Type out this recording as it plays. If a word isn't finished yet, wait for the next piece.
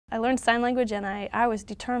I learned sign language, and I was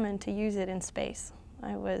determined to use it in space.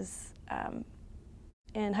 I was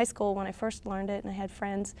in high school when I first learned it, and I had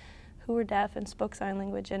friends who were deaf and spoke sign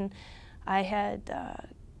language, and I had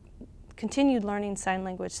continued learning sign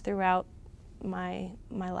language throughout my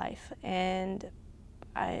life. And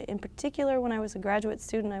in particular, when I was a graduate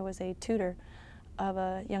student, I was a tutor of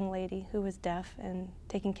a young lady who was deaf and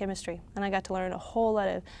taking chemistry, and I got to learn a whole lot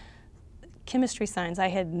of chemistry signs I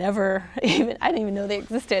had never I didn't even know they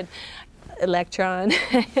existed. Electron.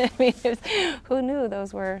 I mean, who knew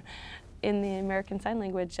those were in the American Sign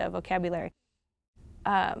Language vocabulary.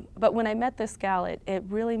 But when I met this gal, it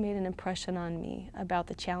really made an impression on me about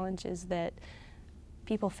the challenges that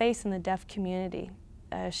people face in the deaf community.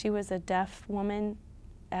 She was a deaf woman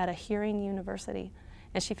at a hearing university,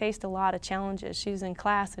 and she faced a lot of challenges. She was in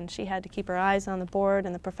class, and she had to keep her eyes on the board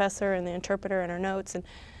and the professor and the interpreter and her notes,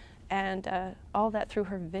 and all that through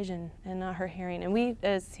her vision and not her hearing. And we,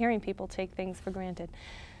 as hearing people, take things for granted.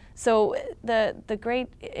 So the great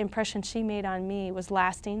impression she made on me was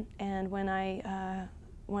lasting. And when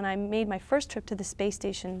I made my first trip to the space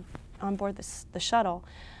station on board the shuttle,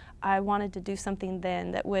 I wanted to do something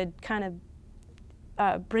then that would kind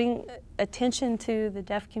of bring attention to the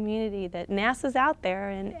deaf community that NASA's out there,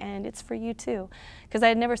 and it's for you too. Because I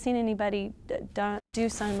had never seen anybody do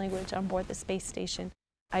sign language on board the space station.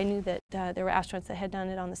 I knew that there were astronauts that had done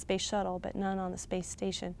it on the space shuttle, but none on the space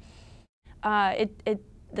station.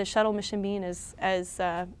 The shuttle mission being as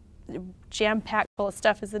jam-packed full of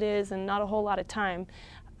stuff as it is, and not a whole lot of time,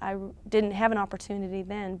 I didn't have an opportunity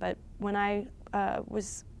then. But when I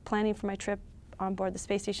was planning for my trip on board the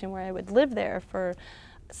space station, where I would live there for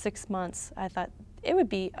 6 months, I thought it would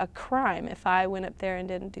be a crime if I went up there and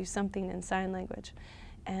didn't do something in sign language.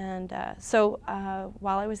 And so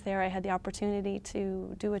while I was there, I had the opportunity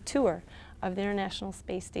to do a tour of the International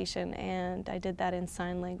Space Station, and I did that in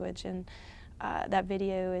sign language. And that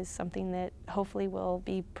video is something that hopefully will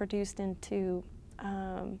be produced into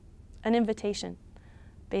an invitation,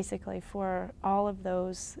 basically, for all of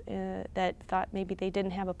those that thought maybe they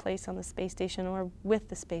didn't have a place on the space station or with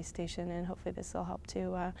the space station. And hopefully this will help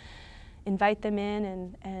to invite them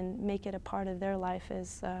in and make it a part of their life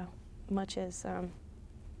as much as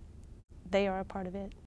they are a part of it.